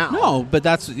right now. No, but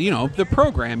that's the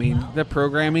programming and the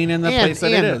place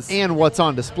that it is. and what's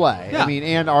on display. Yeah. I mean,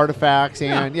 and artifacts,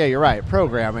 and Yeah. you're right,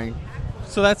 programming.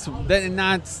 So that's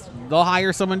they'll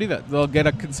hire someone to do that. They'll get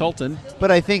a consultant.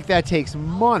 But I think that takes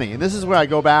money, and this is where I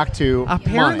go back to.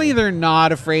 Apparently, money. they're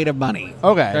not afraid of money.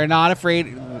 Okay. They're not afraid,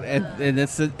 and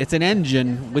it's an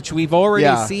engine which we've already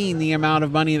Yeah. seen the amount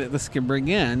of money that this can bring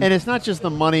in. And it's not just the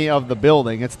money of the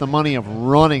building; it's the money of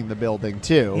running the building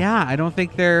too. yeah, I don't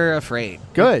think they're afraid.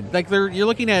 Good. Like you're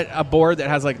looking at a board that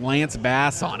has like Lance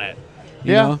Bass on it.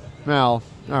 You Yeah. know? Well,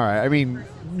 all right. I mean,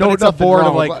 But it's a nothing board wrong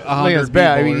of, like, with 100 Lance Bass.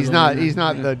 I people mean, or he's not. something. He's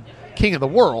not Yeah. the king of the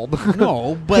world.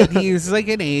 No, but he's like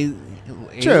an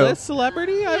True. A-list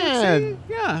celebrity. I would say.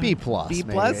 Yeah. B plus. B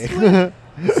maybe. plus.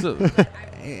 So,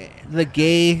 the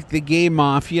gay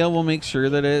mafia will make sure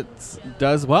that it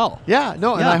does well. Yeah,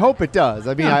 no, and Yeah. I hope it does.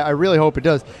 I mean, Yeah. I really hope it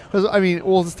does. Because, I mean,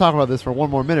 we'll just talk about this for one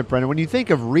more minute, Brendan. When you think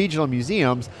of regional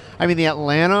museums, I mean, the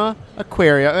Atlanta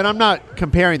Aquarium, and I'm not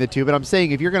comparing the two, but I'm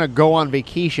saying if you're going to go on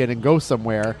vacation and go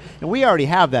somewhere, and we already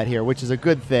have that here, which is a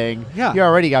good thing. Yeah. You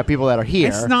already got people that are here.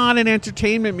 It's not an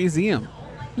entertainment museum.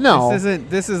 No. This isn't.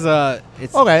 This is a.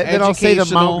 It's Okay, then I'll say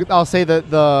educational, I'll say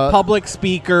the public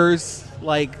speakers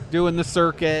like doing the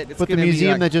circuit. It's But the gonna be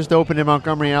museum like- that just opened in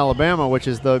Montgomery, Alabama, which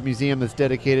is the museum that's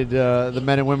dedicated to the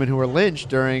men and women who were lynched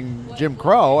during Jim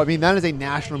Crow, I mean, that is a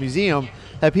national museum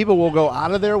that people will go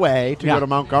out of their way to Yeah. go to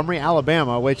Montgomery,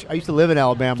 Alabama, which I used to live in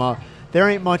Alabama. There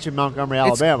ain't much in Montgomery,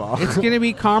 Alabama. It's going to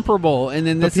be comparable, and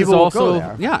then But this is people will go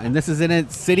also there. and this is in a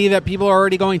city that people are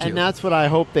already going to. And that's what I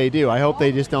hope they do. I hope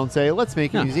they just don't say, let's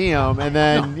make a No. museum, and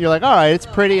then No. you're like, all right, it's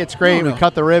pretty, it's great, No, no. we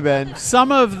cut the ribbon.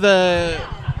 Some of the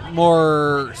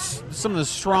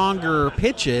stronger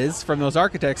pitches from those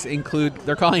architects include,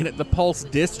 they're calling it the Pulse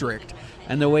District,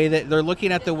 and the way that they're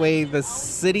looking at the way the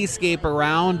cityscape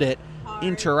around it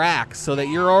interacts, so that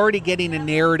you're already getting a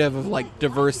narrative of like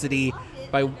diversity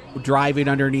by driving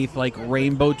underneath like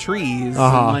rainbow trees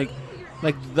Uh-huh. and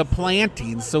like the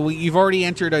plantings. So you've already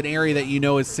entered an area that you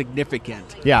know is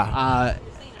significant. Yeah.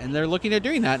 and they're looking at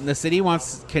doing that. And the city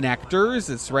wants connectors.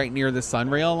 It's right near the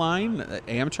Sunrail line,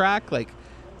 Amtrak. Like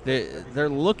they're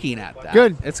looking at that.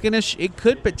 Good. It's gonna. It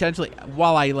could potentially.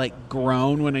 While I like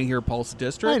groan when I hear Pulse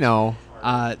District, I know.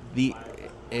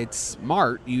 It's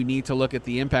smart. You need to look at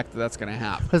the impact that's going to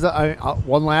have. Because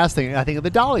one last thing, I think of the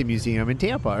Dolly Museum in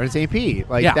Tampa or in St. Pete.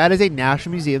 Like that is a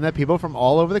national museum that people from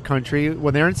all over the country,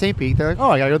 when they're in St. Pete, they're like,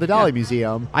 "Oh, I got to go to the Dolly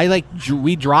Museum."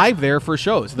 We drive there for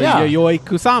shows. The Yayoi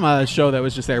Kusama show that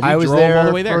was just there. We was drove there all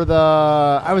the way there.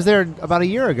 I was there about a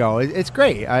year ago. It's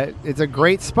great. It's a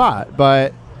great spot,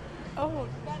 but.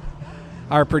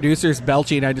 Our producer's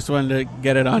belching. I just wanted to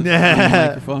get it on the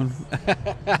microphone.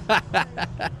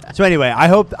 So anyway, I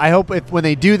hope if when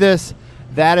they do this,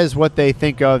 that is what they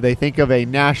think of. They think of a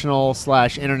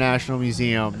national/international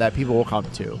museum that people will come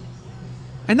to.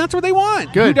 And that's what they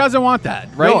want. Good. Who doesn't want that,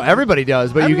 right? No, everybody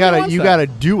does, but Everybody you gotta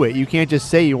do it. You can't just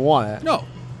say you want it. No.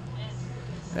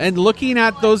 And looking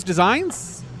at those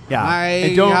designs,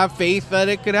 I have faith that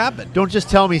it could happen. Don't just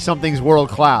tell me something's world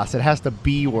class. It has to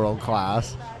be world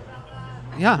class.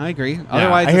 Yeah, I agree.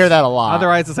 Otherwise, I hear that a lot.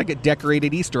 Otherwise, it's like a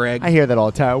decorated Easter egg. I hear that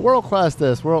all the time. World class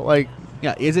this, world like.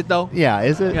 Yeah, is it though? Yeah,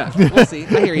 is it? Yeah, we'll see.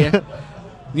 I hear you.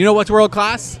 You know what's world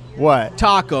class? What?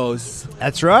 Tacos.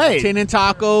 That's right. Tin and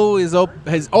Taco has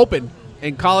opened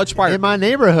in College Park. In my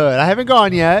neighborhood. I haven't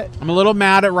gone yet. I'm a little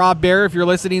mad at Rob Bear. If you're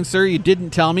listening, sir, you didn't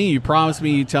tell me. You promised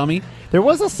me you'd tell me. There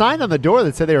was a sign on the door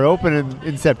that said they were open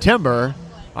in September.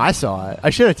 I saw it. I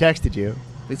should have texted you.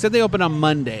 They said they open on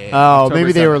Monday. Oh,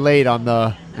 maybe they were late on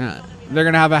the... They're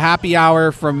going to have a happy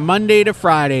hour from Monday to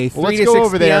Friday, 3 to 6 Let's go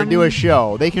over there PM. and do a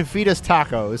show. They can feed us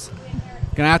tacos.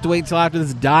 Going to have to wait until after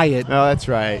this diet. Oh, that's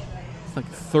right. It's like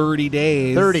 30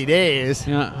 days. 30 days.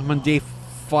 Yeah, I'm on day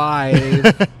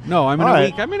 5. No, I'm in a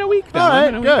week. I'm in a week now.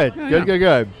 All right, good.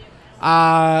 Good.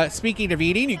 Speaking of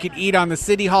eating, you can eat on the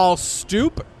City Hall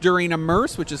stoop during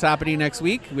Immerse, which is happening next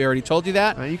week. We already told you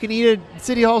that. You can eat a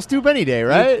City Hall stoop any day,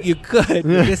 right? You could.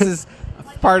 This is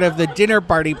part of the dinner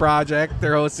party project.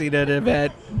 They're hosting an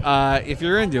event. If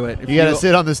you're into it, you got to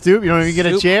sit on the stoop. You don't even get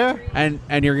a chair, and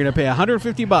you're going to pay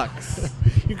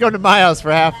 $150. You come to my house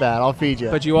for half that. I'll feed you.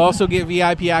 But you also get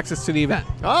VIP access to the event.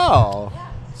 Oh,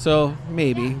 so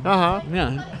maybe.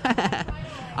 Yeah.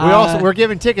 We we're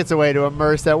giving tickets away to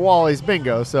Immerse at Wally's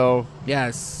Bingo. So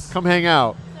yes, come hang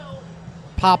out.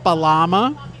 Papa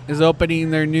Llama is opening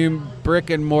their new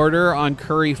brick and mortar on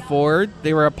Curry Ford.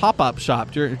 They were a pop-up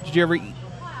shop. Did you ever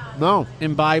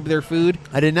imbibe their food?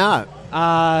 I did not.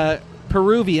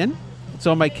 Peruvian. It's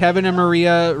owned by Kevin and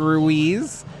Maria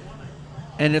Ruiz.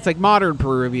 And it's like modern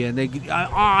Peruvian. They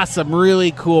awesome, really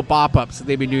cool pop-ups that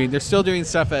they've been doing. They're still doing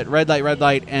stuff at Red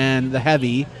Light, and the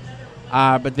Heavy.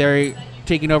 But they're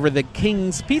taking over the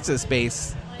King's Pizza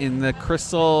space in the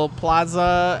Crystal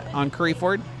Plaza on Curry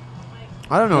Ford.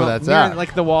 I don't know where that's at.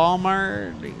 Like the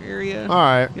Walmart area. All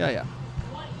right. Yeah.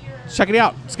 Check it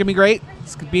out. It's going to be great.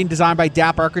 It's being designed by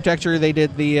DAP Architecture. They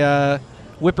did the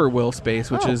Whippoorwill space,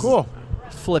 which is cool.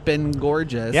 Flippin'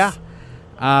 gorgeous. Yeah.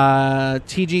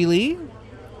 TG Lee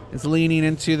is leaning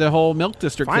into the whole Milk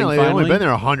District Finally, thing. they've only been there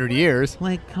 100 years.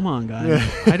 Like, come on, guys.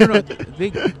 I don't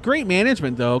know. Great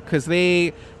management, though, because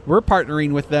we're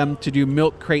partnering with them to do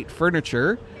milk crate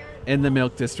furniture in the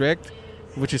Milk District,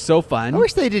 which is so fun. I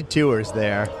wish they did tours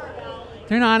there.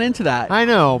 They're not into that. I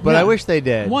know, but I wish they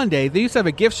did. One day. They used to have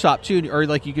a gift shop, too, or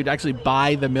like you could actually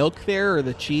buy the milk there or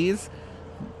the cheese.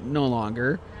 No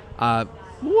longer.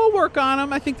 We'll work on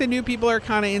them. I think the new people are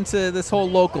kind of into this whole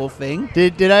local thing.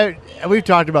 We've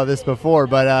talked about this before,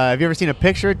 but have you ever seen a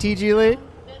picture of T.G. Lee?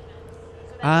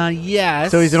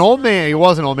 Yes. So he's an old man. He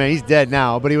was an old man. He's dead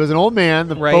now, but he was an old man.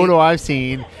 The photo I've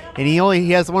seen, and he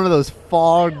has one of those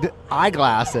fogged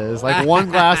eyeglasses. Like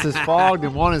one glass is fogged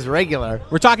and one is regular.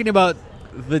 We're talking about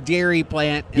the dairy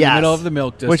plant in the middle of the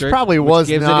Milk District, which probably was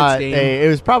not it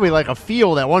was probably like a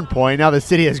field at one point. Now the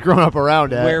city has grown up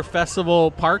around it. Where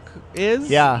Festival Park is,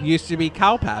 used to be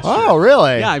cow pasture. Oh,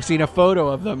 really? Yeah, I've seen a photo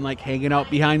of them like hanging out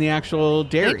behind the actual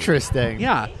dairy. Interesting.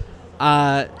 Yeah.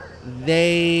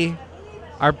 They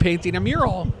are painting a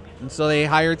mural, and so they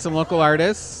hired some local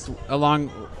artists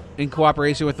in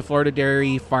cooperation with the Florida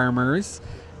Dairy Farmers.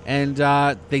 And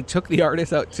they took the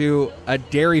artist out to a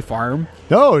dairy farm.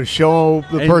 Oh, show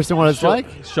the person what it's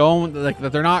like? Show them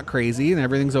that they're not crazy and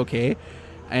everything's okay,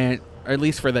 or at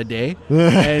least for the day.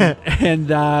 and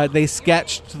they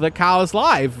sketched the cows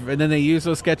live, and then they used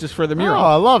those sketches for the mural. Oh,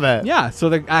 I love it. Yeah, so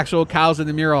the actual cows in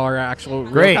the mural are actual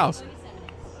real cows.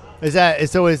 Is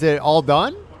it all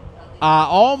done?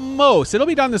 Almost. It'll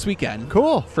be done this weekend.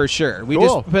 Cool. For sure. We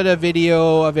just put a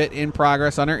video of it in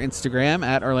progress on our Instagram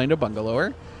at Orlando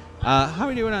Bungalower. How are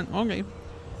we doing on... Okay.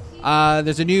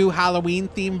 There's a new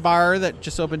Halloween-themed bar that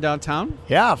just opened downtown.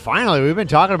 Yeah, finally. We've been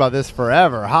talking about this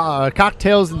forever.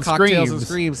 Cocktails and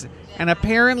Screams. And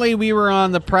apparently we were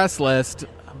on the press list,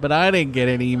 but I didn't get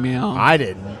an email. I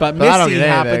didn't. But I don't Missy get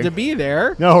happened anything. to be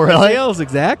there. No, really? The sales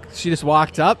exec. She just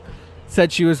walked up,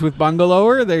 said she was with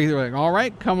Bungalower. They were like, all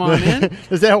right, come on in.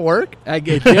 Does that work? I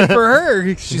did for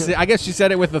her. She said, I guess she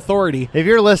said it with authority. If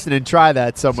you're listening, try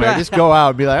that somewhere. Just go out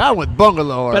and be like, I'm with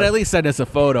Bungalower. But at least send us a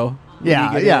photo. when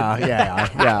yeah. you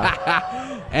get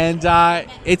in. And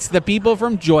it's the people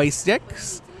from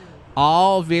Joysticks.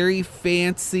 All very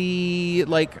fancy,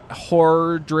 like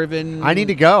horror-driven. I need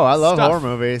to go. I love stuff. horror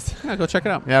movies. Yeah, go check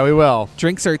it out. Yeah, we will.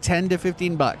 Drinks are $10 to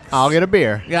 $15. I'll get a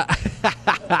beer. Yeah.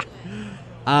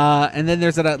 And then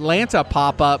there's an Atlanta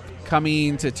pop-up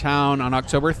coming to town on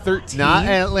October 13th. Not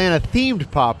an Atlanta-themed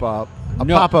pop-up. A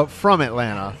No. pop-up from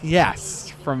Atlanta.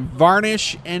 Yes, from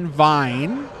Varnish and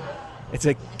Vine. It's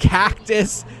a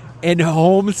cactus and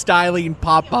home styling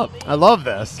pop-up I love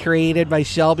this. created by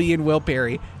Shelby and Will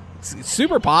Perry. It's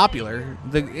super popular.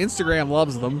 The Instagram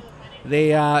loves them.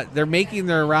 They're making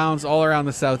their rounds all around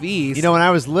the Southeast. You know, when I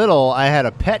was little, I had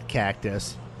a pet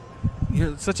cactus.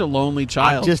 You're such a lonely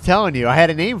child. I'm just telling you. I had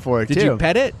a name for it, Did too. you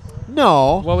pet it?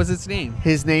 No. What was its name?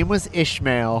 His name was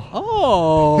Ishmael.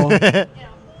 Oh.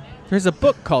 There's a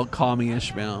book called Call Me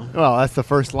Ishmael. Well, that's the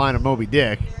first line of Moby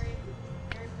Dick.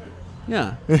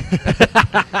 Yeah.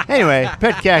 Anyway,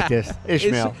 pet cactus,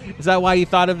 Ishmael. Is that why you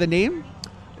thought of the name?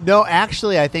 No,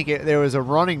 actually, I think there was a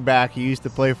running back who used to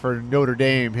play for Notre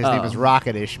Dame. His name Oh. was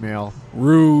Rocket Ishmael.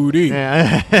 Rudy.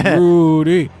 Yeah.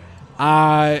 Rudy.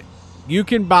 You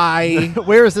can buy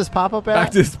Where is this pop-up at?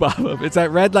 back to this pop-up. It's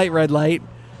at Red Light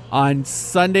on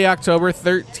Sunday, October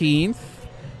 13th,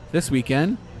 this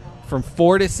weekend, from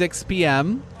 4 to 6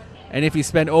 p.m. And if you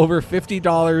spend over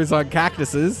 $50 on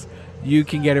cactuses, you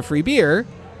can get a free beer.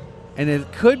 And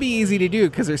it could be easy to do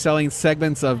because they're selling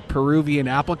segments of Peruvian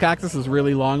apple cactuses,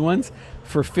 really long ones,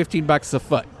 for $15 a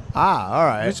foot. All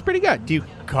right. It's pretty good. Do you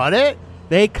cut it?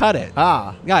 They cut it.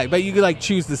 Yeah, but you can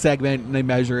choose the segment and they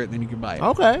measure it and then you can buy it.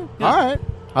 okay. Yeah. All right.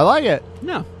 I like it.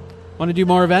 No. Want to do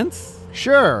more events?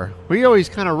 Sure. We always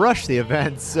kind of rush the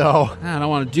events, so I don't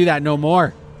want to do that no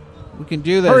more. We can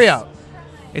do this. hurry up.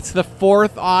 It's the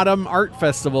 4th Autumn Art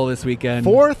Festival this weekend.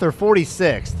 4th or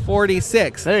 46th?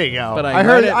 46. There you go. But I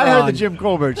heard the wrong. Jim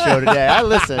Colbert show today. I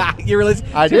listened. You were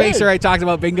listening I to make did. sure I talked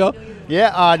about bingo?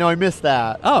 Yeah, no, I missed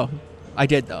that. Oh, I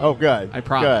did, though. Oh, good. I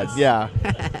promise. Good,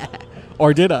 yeah.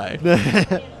 Or did I?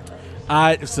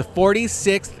 It's the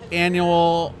 46th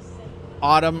Annual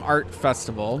Autumn Art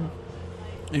Festival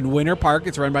in Winter Park.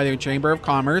 It's run by the Chamber of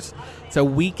Commerce. It's a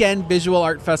weekend visual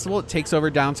art festival. It takes over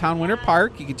downtown Winter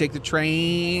Park. You can take the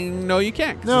train. No, you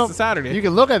can't because No, it's a Saturday. You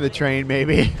can look at the train,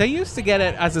 maybe. They used to get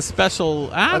it as a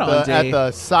special add-on at day.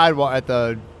 the sidewalk, at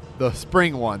the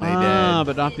spring one they did.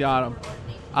 But not the autumn.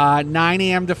 9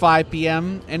 a.m. to 5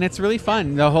 p.m. And it's really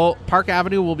fun. The whole Park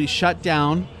Avenue will be shut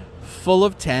down, full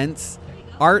of tents,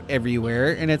 art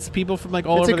everywhere, and it's people from all It's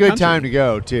over a the good country. time to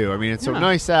go too. I mean, it's so Yeah.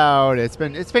 nice out. It's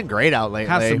been great out lately.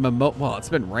 Have some well, it's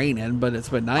been raining, but it's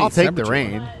been nice. I'll take the temperature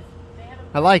rain.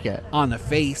 I like it. on the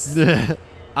face.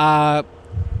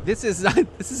 This is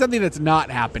something that's not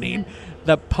happening.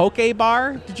 The Poke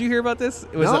Bar. Did you hear about this?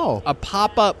 It was No. a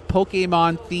pop-up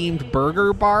Pokemon themed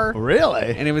burger bar.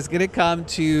 Really? And it was going to come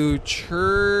to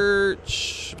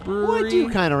Church Brewery. I do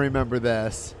kind of remember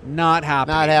this. Not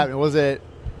happening. Not happening. Was it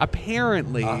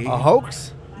Apparently, a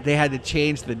hoax? they had to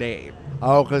change the name.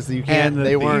 Oh, because you can't. And the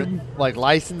They theme. weren't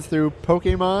licensed through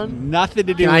Pokemon. Nothing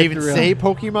to do Can with I even the real- say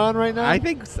Pokemon right now? I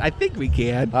think we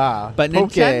can. But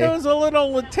Poke. Nintendo's a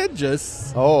little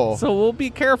litigious. Oh. So we'll be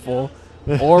careful.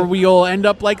 Or we'll end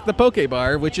up like the Poke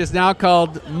Bar, which is now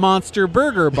called Monster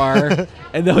Burger Bar,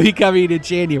 and they'll be coming in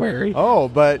January. Oh,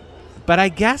 but But I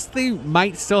guess they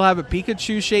might still have a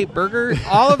Pikachu-shaped burger.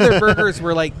 All of their burgers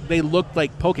were they looked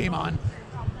like Pokemon.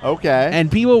 okay.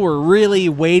 And people were really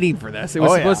waiting for this. It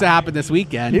was Oh, supposed yeah. to happen this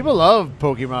weekend. People love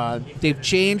Pokemon. They've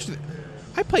changed.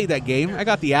 I played that game. I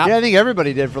got the app. Yeah, I think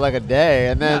everybody did for a day,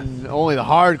 and then only the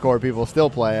hardcore people still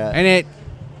play it. And it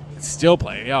still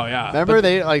play. Oh, yeah.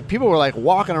 Remember, people were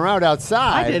walking around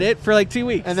outside. I did it for 2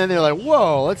 weeks. And then they're like,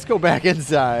 "Whoa, let's go back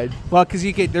inside." Well, because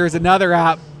there's another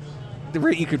app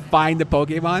where you could find the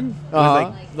Pokemon.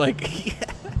 Uh-huh.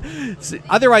 So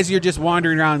otherwise, you're just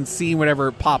wandering around seeing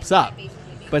whatever pops up.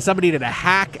 But somebody did a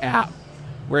hack app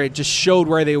where it just showed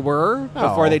where they were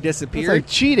before Oh, they It's disappeared. like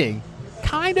cheating.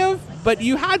 Kind of, but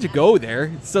you had to go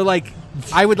there. So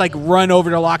I would run over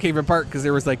to Lockhaven Park because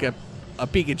there was a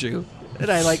Pikachu. And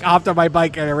I like hopped on my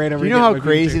bike and I ran over. You know how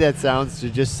crazy that sounds to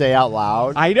just say out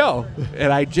loud? I know,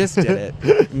 and I just did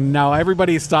it. Now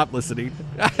everybody stopped listening.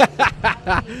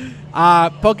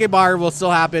 Poke Bar will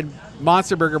still happen.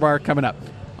 Monster Burger Bar coming up.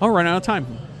 Oh, we're running out of time.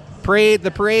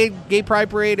 The Gay Pride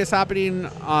Parade is happening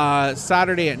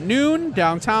Saturday at noon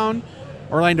downtown.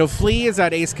 Orlando Flea is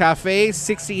at Ace Cafe.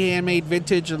 60 handmade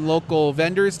vintage and local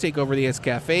vendors take over the Ace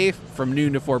Cafe from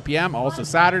noon to 4 p.m. Also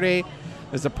Saturday,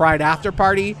 there's a Pride After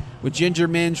Party with Ginger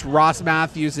Minch, Ross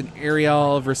Matthews, and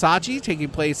Ariel Versace taking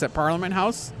place at Parliament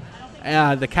House.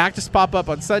 The Cactus Pop-Up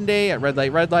on Sunday at Red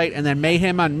Light. And then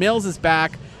Mayhem on Mills is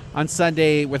back on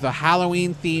Sunday with a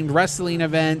Halloween-themed wrestling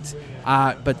event.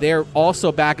 But they're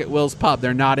also back at Will's Pub.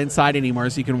 They're not inside anymore,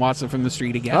 so you can watch them from the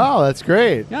street again. Oh, that's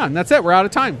great. Yeah, and that's it. We're out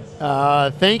of time.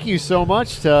 Thank you so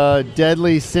much to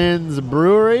Deadly Sins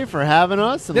Brewery for having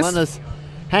us and letting us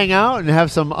hang out and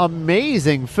have some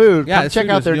amazing food. Yeah, come check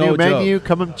out their new menu.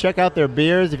 Come and check out their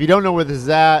beers. If you don't know where this is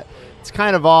at, it's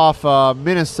kind of off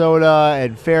Minnesota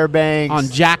and Fairbanks. On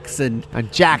Jackson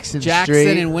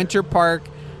Street. in Winter Park.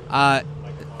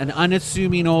 An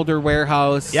unassuming older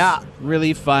warehouse. Yeah.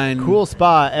 Really fun. Cool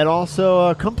spot. And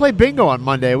also, come play bingo on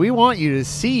Monday. We want you to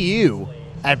see you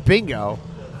at bingo.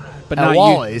 But at not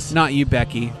Wally's. you, not you,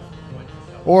 Becky.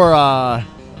 Or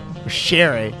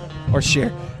Sherry. Or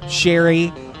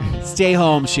Sherry. Stay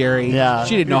home, Sherry. Yeah.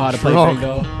 She didn't know how to play Drunk.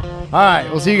 bingo. All right.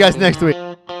 We'll see you guys next week.